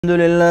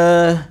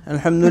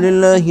الحمد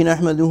لله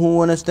نحمده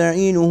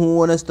ونستعينه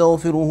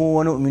ونستغفره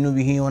ونؤمن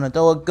به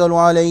ونتوكل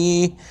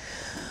عليه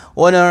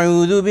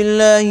ونعوذ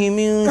بالله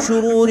من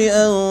شرور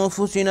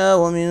أنفسنا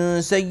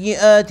ومن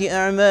سيئات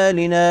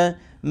أعمالنا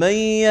من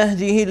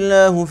يهده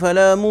الله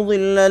فلا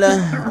مضل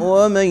له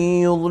ومن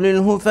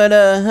يضلله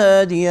فلا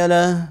هادي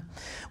له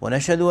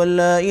ونشهد أن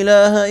لا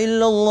إله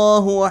إلا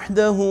الله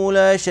وحده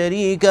لا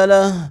شريك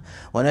له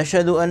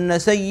ونشهد أن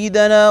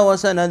سيدنا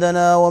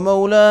وسندنا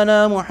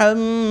ومولانا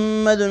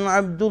محمد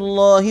عبد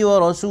الله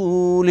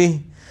ورسوله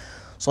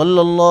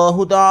صلى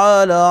الله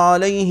تعالى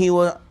عليه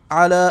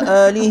وعلى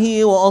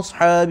آله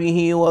وأصحابه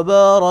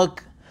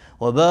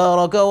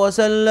وبارك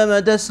وسلم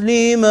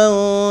تسليما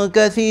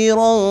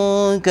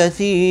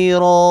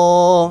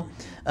كثيرا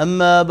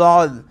أما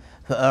بعد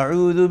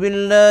فأعوذ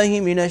بالله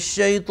من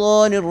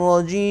الشيطان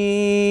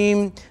الرجيم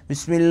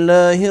بسم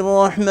الله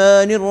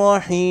الرحمن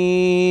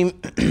الرحيم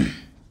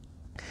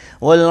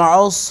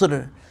والعصر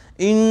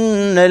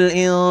إن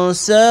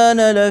الإنسان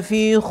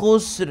لفي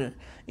خسر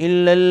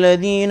إلا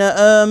الذين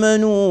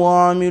آمنوا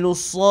وعملوا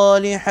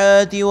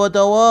الصالحات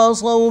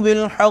وتواصوا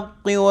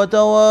بالحق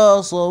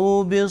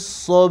وتواصوا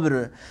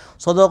بالصبر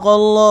صدق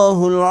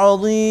الله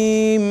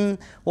العظيم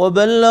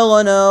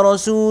وبلغنا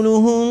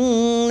رسوله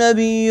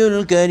النبي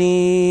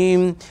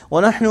الكريم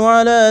ونحن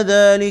على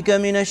ذلك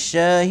من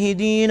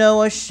الشاهدين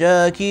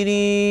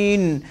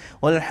والشاكرين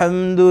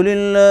والحمد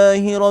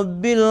لله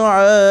رب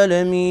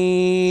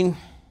العالمين.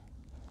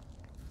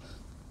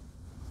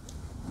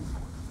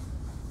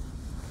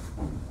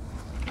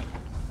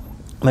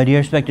 My dear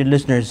respected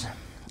listeners,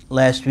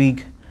 last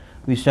week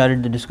we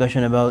started the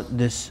discussion about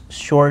this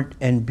short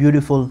and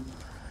beautiful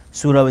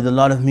surah with a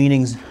lot of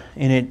meanings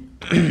in it.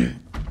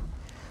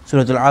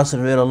 Surah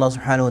Al-Asr, where Allah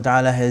subhanahu wa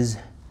ta'ala has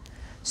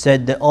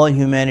said that all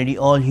humanity,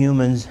 all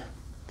humans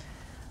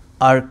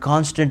are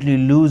constantly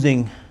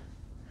losing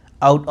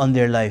out on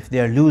their life.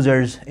 They are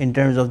losers in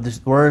terms of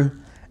this world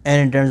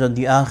and in terms of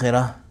the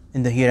akhirah,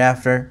 in the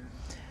hereafter.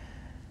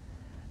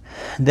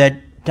 That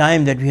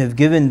time that we have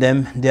given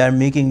them, they are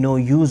making no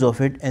use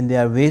of it and they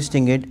are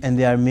wasting it and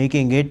they are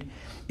making it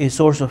a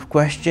source of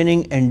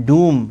questioning and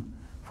doom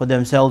for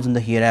themselves in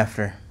the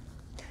hereafter.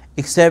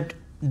 Except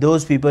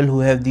those people who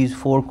have these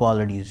four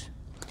qualities.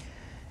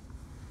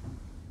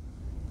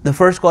 The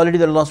first quality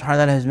that Allah subhanahu wa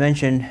ta'ala has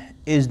mentioned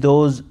is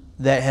those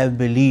that have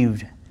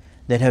believed,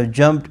 that have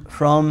jumped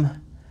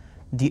from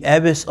the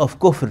abyss of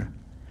kufr,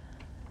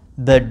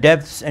 the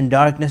depths and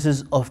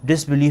darknesses of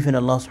disbelief in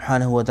Allah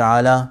subhanahu wa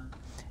ta'ala,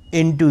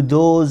 into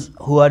those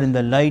who are in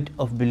the light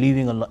of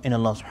believing in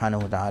Allah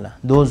subhanahu wa ta'ala.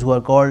 Those who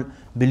are called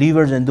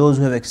believers and those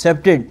who have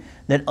accepted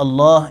that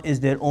Allah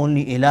is their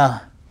only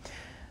ilah.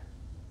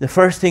 The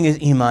first thing is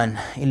iman.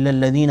 إِلَّا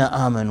الَّذِينَ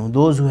آمَنُوا,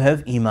 those who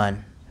have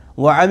iman.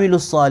 وَعَمِلُوا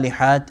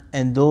الصَّالِحَاتِ,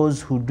 and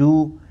those who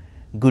do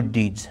good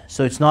deeds.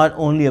 So it's not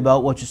only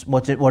about what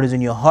is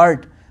in your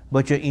heart,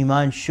 but your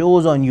iman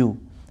shows on you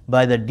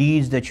by the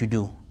deeds that you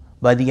do,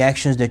 by the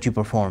actions that you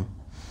perform.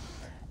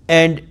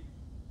 And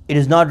it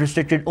is not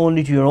restricted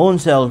only to your own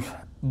self,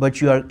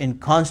 but you are in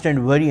constant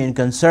worry and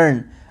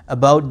concern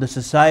about the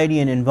society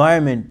and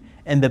environment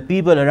and the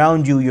people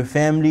around you, your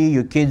family,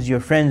 your kids, your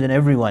friends, and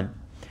everyone.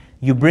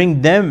 You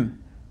bring them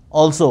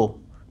also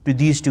to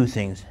these two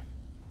things.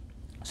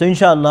 So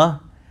inshallah,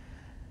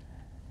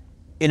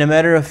 in a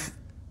matter of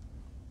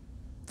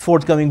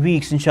forthcoming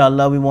weeks,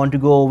 inshallah, we want to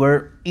go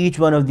over each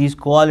one of these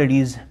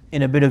qualities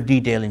in a bit of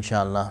detail,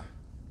 inshallah.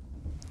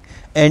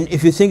 And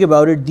if you think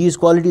about it, these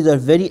qualities are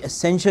very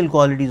essential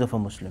qualities of a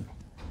Muslim.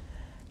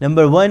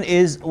 Number one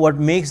is what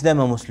makes them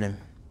a Muslim,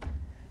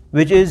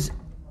 which is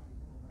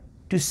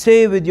to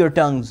say with your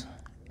tongues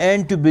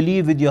and to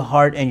believe with your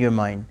heart and your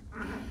mind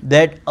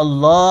that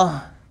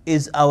Allah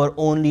is our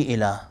only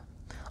ilah.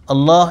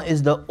 Allah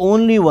is the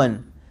only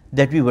one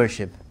that we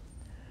worship.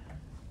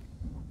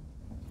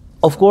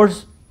 Of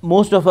course,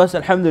 most of us,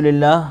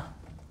 alhamdulillah,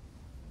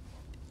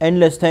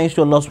 endless thanks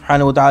to Allah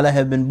subhanahu wa ta'ala,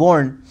 have been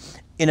born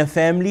in a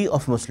family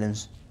of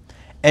Muslims.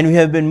 And we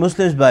have been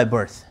Muslims by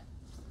birth.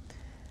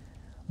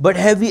 But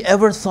have we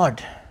ever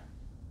thought,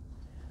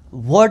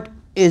 what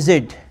is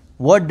it,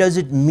 what does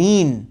it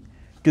mean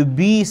to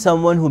be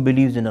someone who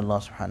believes in Allah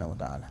subhanahu wa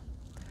ta'ala?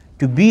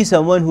 To be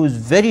someone who is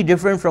very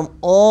different from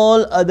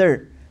all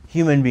other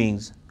human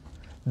beings.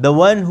 The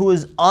one who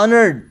is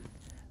honored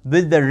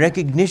with the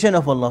recognition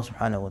of Allah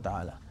subhanahu wa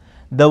ta'ala.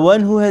 The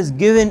one who has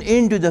given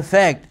in to the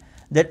fact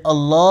that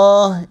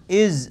Allah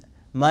is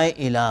my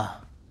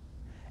ilah.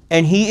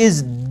 And He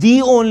is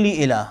the only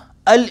ilah.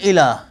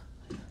 Al-ilah.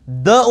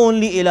 The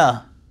only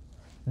ilah.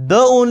 The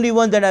only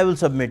one that I will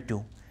submit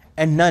to.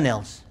 And none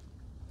else.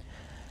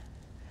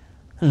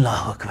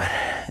 Allahu Akbar.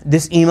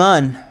 This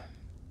iman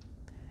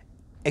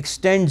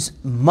extends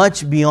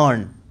much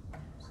beyond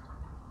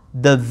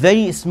the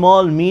very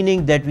small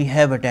meaning that we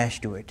have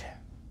attached to it.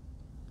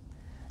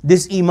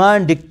 This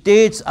iman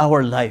dictates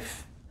our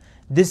life.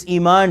 This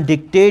iman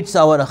dictates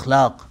our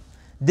akhlaq.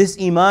 This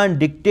iman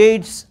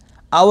dictates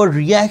our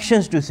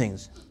reactions to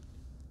things.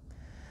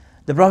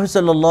 The Prophet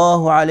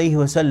sallallahu alaihi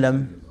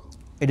wasallam,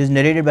 it is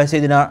narrated by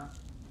Sayyidina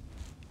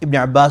Ibn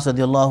Abbas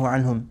radiallahu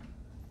anhum,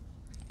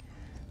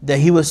 that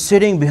he was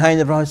sitting behind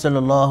the Prophet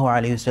sallallahu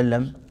alaihi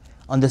wasallam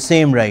on the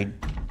same ride.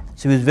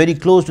 So he was very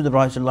close to the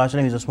Prophet sallallahu alaihi wasallam.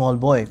 He was a small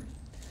boy.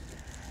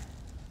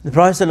 The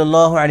Prophet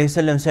sallallahu alaihi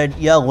wasallam said,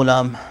 "Ya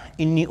ghulam,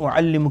 inni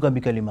u'allimuka bi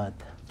kalimat."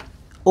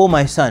 O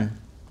my son,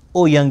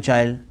 O young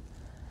child,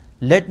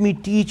 let me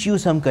teach you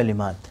some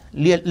kalimat.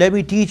 Let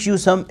me teach you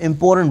some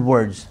important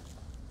words.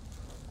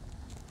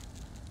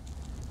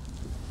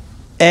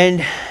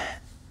 And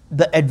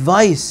the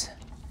advice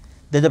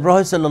that the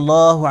Prophet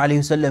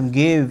ﷺ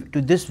gave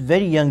to this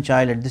very young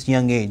child at this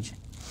young age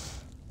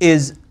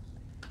is,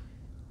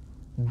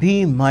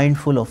 be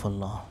mindful of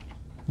Allah.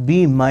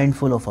 Be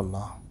mindful of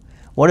Allah.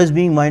 What does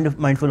being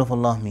mindful of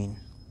Allah mean?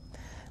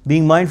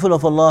 Being mindful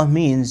of Allah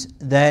means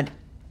that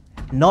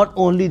not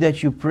only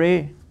that you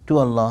pray to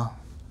Allah,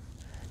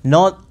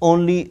 not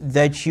only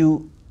that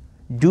you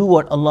do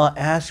what Allah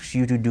asks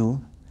you to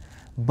do,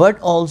 but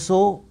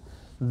also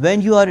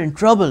when you are in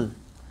trouble,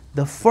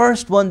 the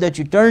first one that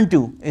you turn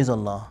to is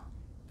Allah.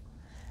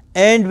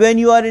 And when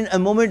you are in a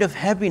moment of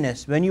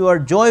happiness, when you are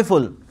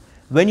joyful,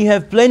 when you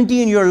have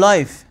plenty in your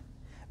life,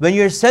 when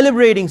you are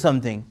celebrating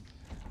something,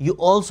 you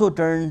also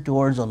turn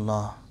towards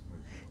Allah.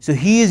 So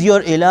He is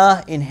your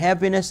ilah in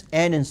happiness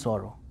and in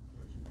sorrow.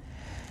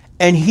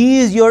 And He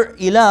is your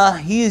ilah,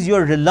 He is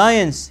your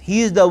reliance,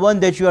 He is the one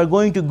that you are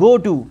going to go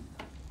to,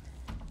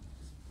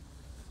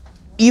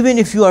 even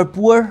if you are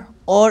poor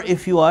or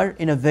if you are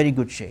in a very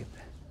good shape.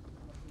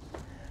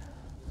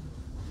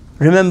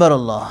 Remember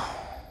Allah.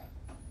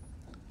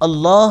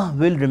 Allah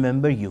will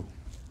remember you.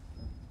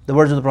 The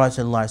words of the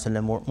Prophet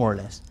ﷺ, more or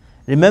less.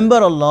 Remember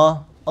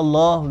Allah,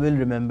 Allah will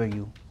remember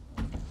you.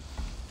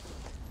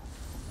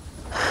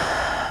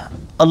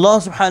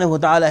 Allah subhanahu wa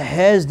ta'ala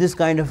has this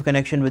kind of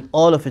connection with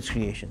all of His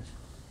creations.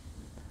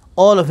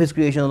 All of His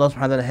creation, Allah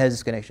subhanahu wa ta'ala has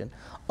this connection.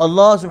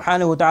 Allah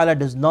subhanahu wa ta'ala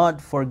does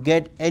not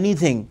forget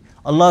anything.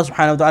 Allah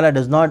subhanahu wa ta'ala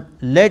does not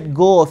let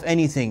go of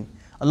anything.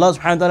 Allah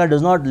subhanahu wa ta'ala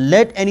does not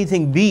let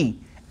anything be,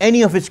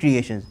 any of His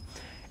creations.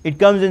 It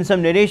comes in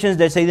some narrations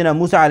that Sayyidina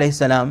Musa alayhi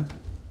salam,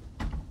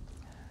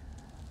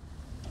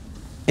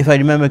 if I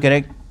remember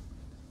correct,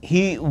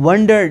 he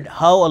wondered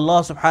how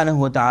Allah subhanahu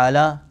wa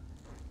ta'ala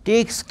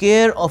takes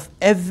care of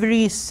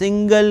every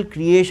single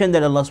creation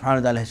that Allah subhanahu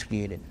wa ta'ala has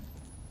created.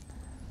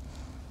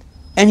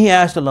 And he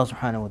asked Allah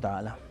subhanahu wa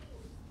ta'ala.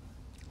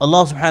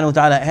 Allah subhanahu wa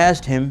ta'ala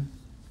asked him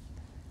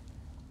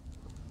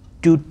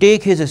to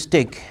take his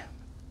stick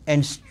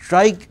and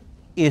strike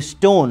a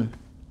stone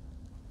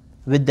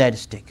with that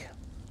stick.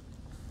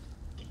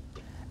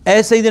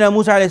 As Sayyidina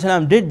Musa alayhi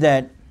salam did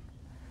that,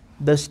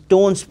 the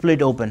stone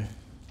split open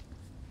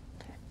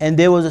and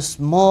there was a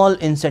small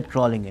insect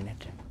crawling in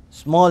it.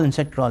 Small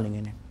insect crawling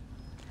in it.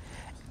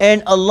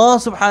 And Allah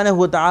subhanahu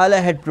wa ta'ala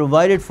had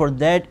provided for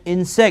that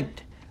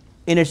insect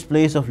in its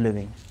place of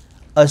living,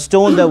 a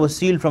stone that was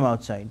sealed from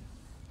outside.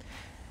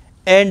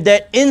 And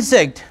that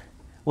insect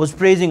was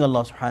praising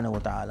Allah subhanahu wa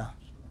ta'ala.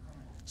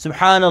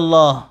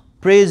 Subhanallah,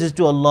 praise is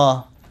to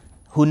Allah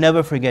who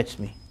never forgets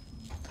me,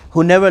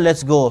 who never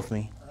lets go of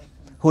me,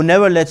 who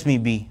never lets me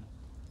be.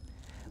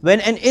 When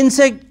an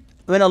insect,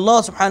 when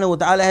Allah subhanahu wa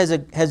ta'ala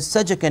has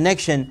such a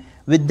connection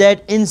with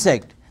that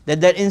insect,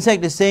 that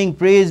insect is saying,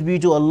 praise be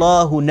to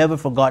Allah who never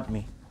forgot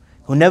me,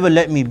 who never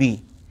let me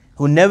be,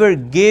 who never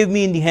gave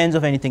me in the hands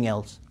of anything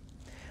else.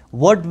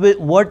 What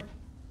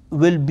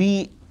will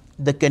be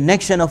the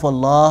connection of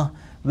Allah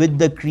with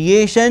the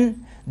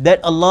creation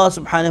that Allah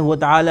subhanahu wa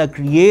ta'ala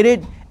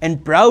created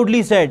and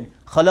proudly said,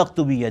 خَلَقْتُ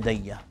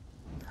بِيَدَيَّ,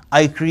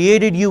 I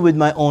created you with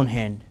my own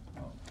hand.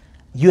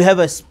 You have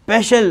a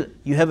special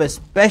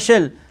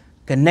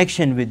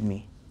connection with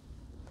me.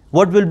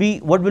 What will be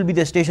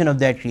the station of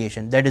that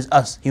creation? That is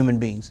us, human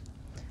beings.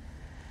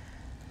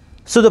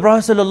 So the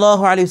Prophet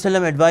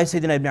ﷺ advised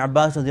Sayyidina Ibn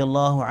Abbas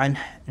radiallahu anh,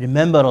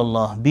 remember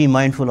Allah, be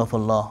mindful of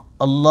Allah.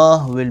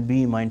 Allah will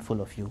be mindful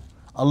of you.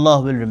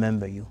 Allah will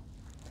remember you.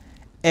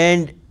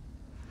 And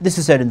this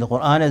is said in the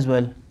Quran as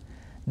well,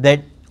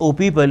 that, O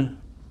people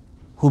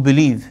who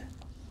believe,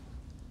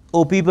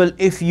 O people,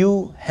 if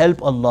you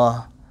help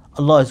Allah,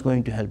 Allah is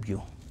going to help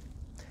you.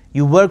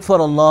 You work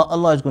for Allah,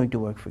 Allah is going to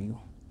work for you.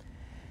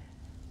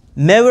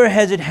 Never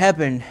has it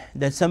happened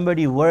that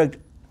somebody worked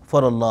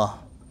for Allah,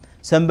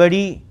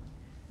 somebody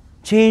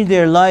changed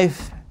their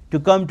life to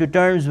come to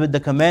terms with the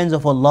commands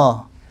of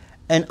Allah,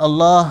 and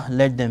Allah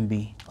let them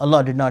be.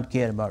 Allah did not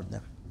care about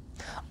them.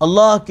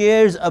 Allah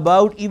cares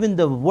about even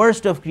the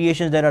worst of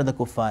creations, that are the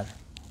kuffar.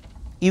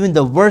 Even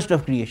the worst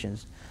of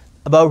creations,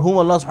 about whom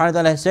Allah subhanahu wa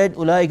ta'ala has said,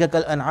 أُولَٰئِكَ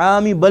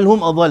كَالْأَنْعَامِ بَلْ هُمْ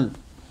أَضَلُّ.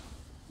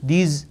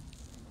 These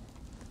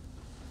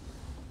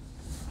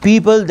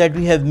people that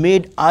we have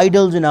made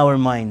idols in our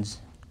minds,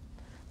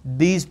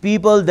 these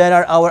people that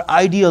are our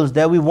ideals,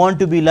 that we want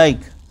to be like,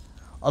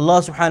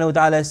 Allah subhanahu wa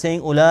ta'ala is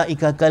saying,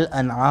 أُولَٰئِكَ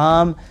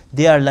كَالْأَنْعَامِ,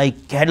 they are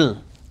like cattle.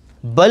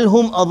 بَلْ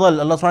هُمْ أَضَلُّ.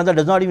 Allah subhanahu wa ta'ala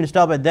does not even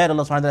stop at that.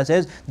 Allah subhanahu wa ta'ala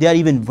says, they are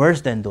even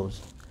worse than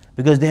those,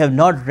 because they have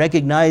not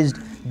recognized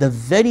the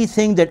very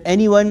thing that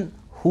anyone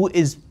who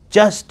is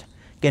just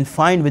can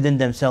find within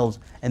themselves,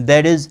 and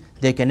that is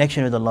their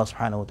connection with Allah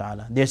subhanahu wa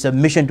ta'ala, their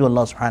submission to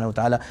Allah subhanahu wa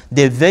ta'ala,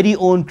 their very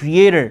own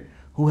creator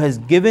who has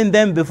given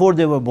them before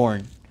they were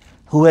born,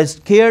 who has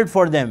cared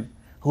for them,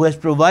 who has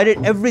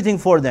provided everything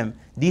for them.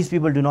 These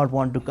people do not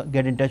want to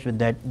get in touch with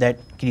that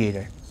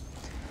creator.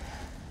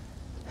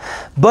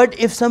 But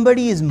if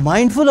somebody is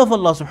mindful of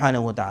Allah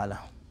subhanahu wa ta'ala,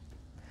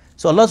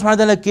 so Allah subhanahu wa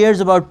ta'ala cares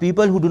about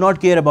people who do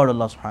not care about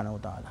Allah subhanahu wa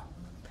ta'ala.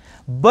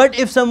 But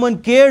if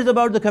someone cares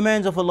about the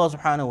commands of Allah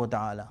subhanahu wa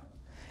ta'ala,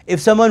 if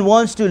someone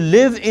wants to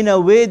live in a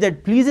way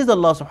that pleases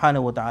Allah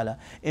subhanahu wa ta'ala,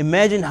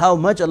 imagine how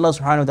much Allah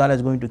subhanahu wa ta'ala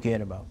is going to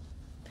care about.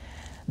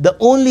 The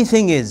only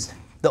thing is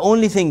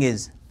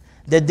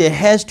that there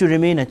has to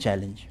remain a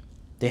challenge.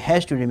 There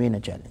has to remain a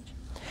challenge.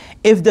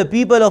 If the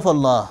people of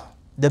Allah,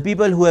 the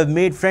people who have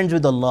made friends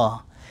with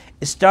Allah,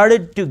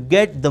 started to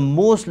get the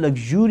most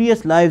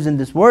luxurious lives in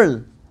this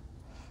world,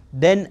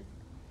 then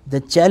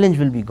the challenge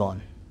will be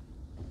gone.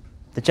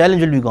 The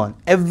challenge will be gone.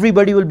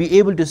 Everybody will be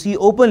able to see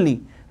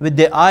openly with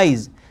their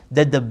eyes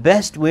that the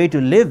best way to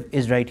live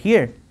is right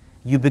here.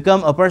 You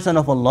become a person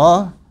of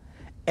Allah,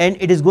 and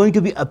it is going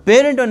to be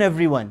apparent on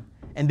everyone,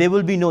 and there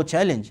will be no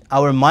challenge.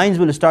 Our minds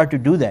will start to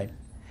do that.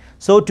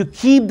 So to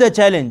keep the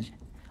challenge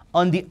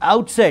on the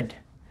outset,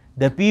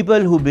 the people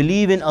who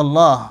believe in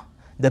Allah,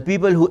 the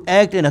people who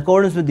act in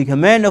accordance with the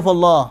command of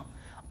Allah,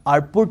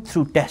 are put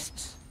through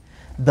tests.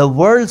 The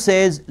world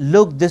says,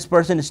 look, this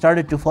person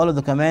started to follow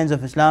the commands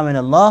of Islam and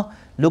Allah,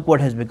 look what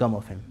has become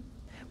of him.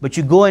 But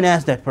you go and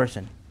ask that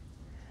person.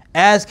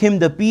 Ask him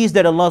the peace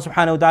that Allah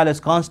subhanahu wa ta'ala is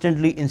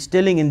constantly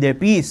instilling in their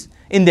peace,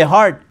 in their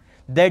heart,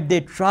 that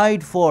they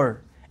tried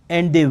for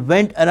and they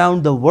went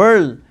around the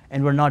world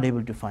and were not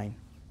able to find.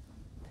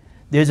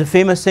 There's a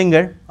famous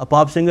singer, a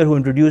pop singer who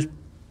introduced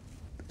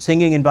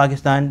singing in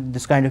Pakistan,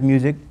 this kind of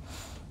music.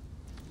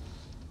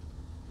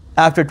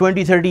 After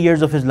 20-30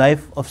 years of his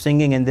life of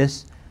singing in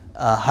this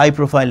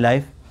high-profile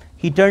life,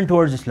 he turned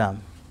towards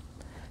Islam.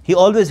 He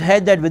always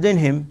had that within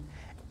him,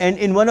 and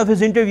in one of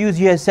his interviews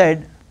he has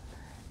said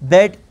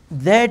that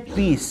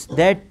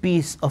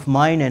peace of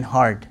mind and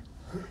heart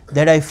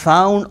that I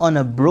found on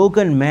a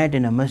broken mat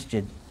in a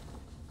masjid,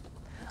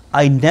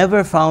 I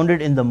never found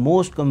it in the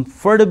most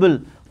comfortable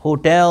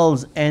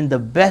hotels and the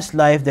best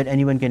life that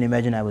anyone can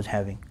imagine I was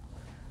having.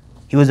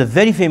 He was a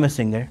very famous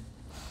singer,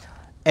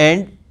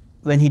 and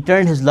when he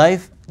turned his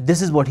life,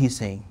 this is what he's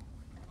saying.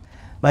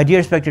 My dear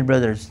respected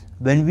brothers,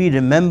 when we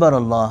remember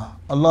Allah,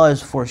 Allah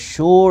is for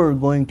sure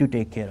going to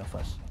take care of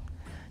us.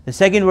 The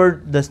second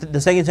word, the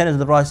second sentence of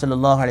the Prophet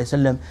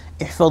ﷺ,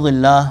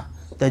 ihfadillah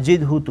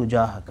tajidhu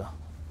tujahaka.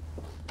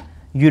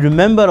 You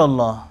remember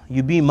Allah,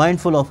 you be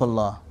mindful of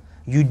Allah,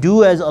 you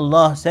do as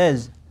Allah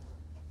says,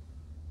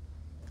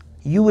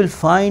 you will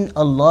find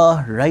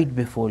Allah right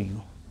before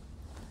you.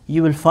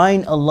 You will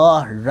find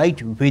Allah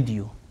right with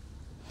you.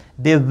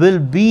 There will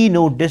be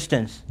no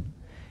distance.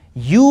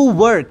 You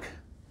work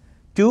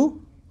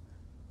to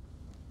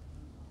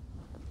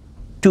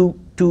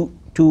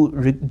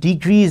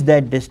decrease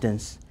that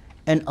distance,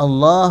 and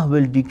Allah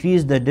will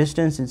decrease the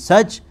distance in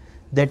such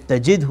that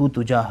tajidhu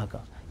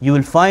tujahaka. You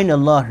will find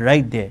Allah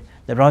right there.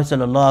 The Prophet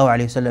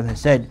ﷺ has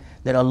said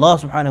that Allah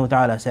subhanahu wa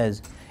ta'ala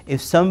says,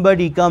 if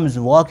somebody comes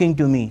walking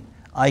to me,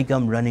 I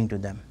come running to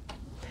them.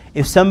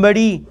 If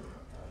somebody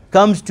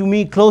comes to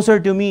me, closer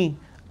to me,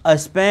 a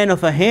span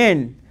of a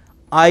hand,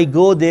 I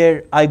go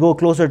there, I go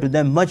closer to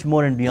them, much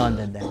more and beyond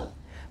than that.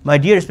 My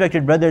dear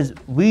respected brothers,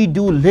 we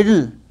do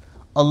little.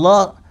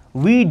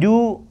 We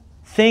do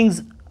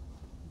things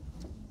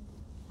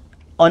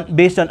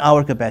based on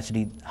our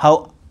capacity,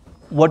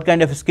 what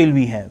kind of skill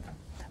we have.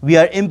 We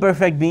are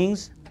imperfect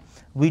beings.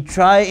 We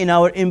try in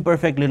our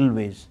imperfect little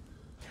ways.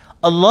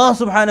 Allah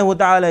subhanahu wa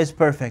ta'ala is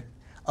perfect.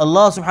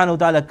 Allah subhanahu wa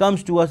ta'ala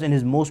comes to us in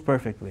His most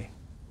perfect way.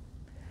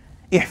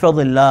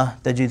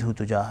 Ihfadillah tajidhu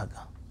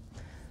tujahaka.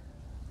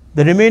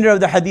 The remainder of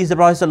the hadith, the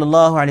Prophet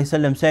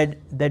ﷺ said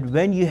that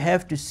when you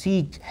have to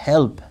seek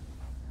help,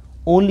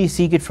 only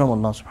seek it from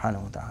Allah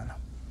subhanahu wa ta'ala.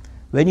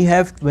 When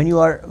you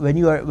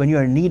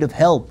are in need of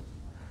help,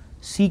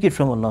 seek it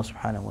from Allah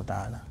subhanahu wa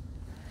ta'ala.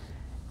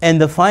 And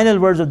the final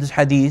words of this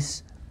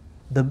hadith,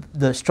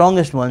 the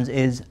strongest ones,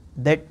 is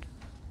that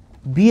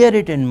bear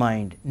it in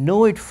mind,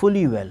 know it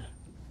fully well,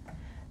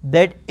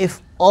 that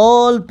if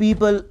all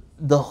people,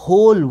 the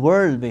whole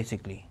world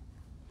basically,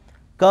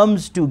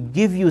 comes to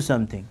give you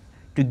something,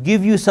 to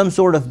give you some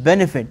sort of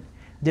benefit,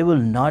 they will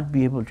not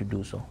be able to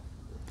do so.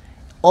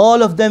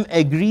 All of them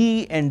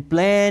agree and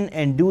plan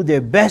and do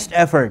their best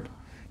effort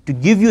to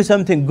give you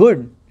something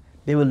good,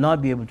 they will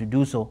not be able to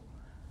do so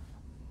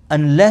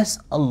unless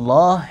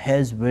Allah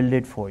has willed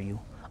it for you,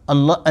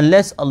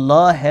 unless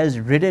Allah has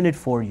written it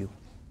for you.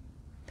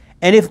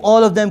 And if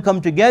all of them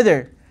come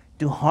together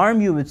to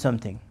harm you with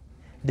something,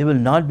 they will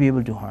not be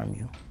able to harm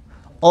you.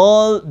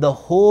 The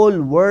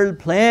whole world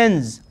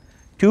plans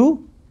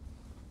to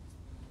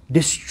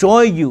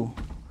destroy you,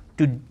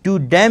 to do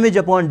damage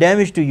upon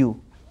damage to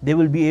you, they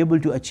will be able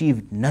to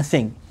achieve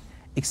nothing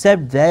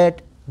except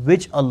that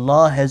which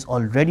Allah has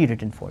already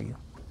written for you.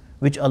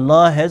 Which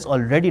Allah has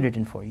already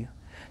written for you.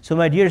 So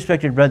my dear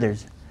respected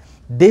brothers,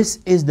 this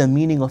is the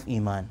meaning of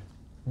Iman.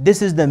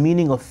 This is the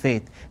meaning of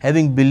faith,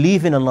 having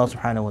belief in Allah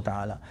subhanahu wa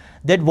ta'ala.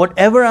 That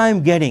whatever I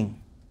am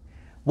getting,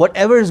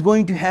 whatever is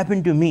going to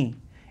happen to me,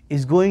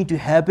 is going to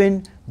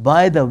happen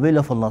by the will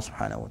of Allah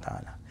subhanahu wa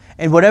ta'ala.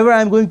 And whatever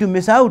I am going to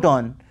miss out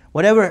on,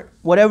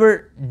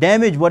 whatever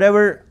damage,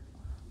 whatever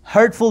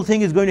hurtful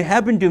thing is going to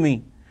happen to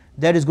me,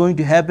 that is going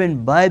to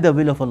happen by the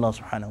will of Allah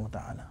subhanahu wa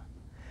ta'ala.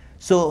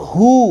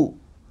 So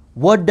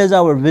what does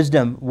our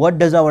wisdom, what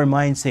does our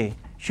mind say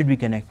should we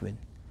connect with?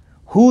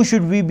 Who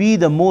should we be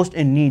the most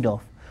in need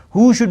of?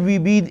 Who should we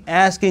be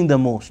asking the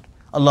most?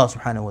 Allah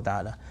subhanahu wa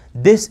ta'ala.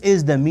 This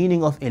is the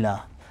meaning of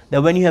ilah.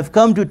 That when you have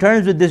come to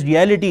terms with this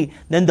reality,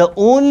 then the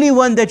only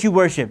one that you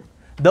worship,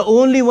 the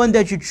only one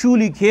that you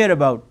truly care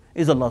about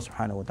is Allah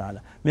subhanahu wa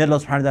ta'ala. May Allah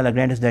subhanahu wa ta'ala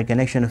grant us that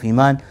connection of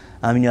iman.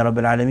 Ameen ya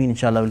Rabbil Alameen.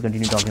 Inshallah we'll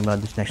continue talking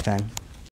about this next time.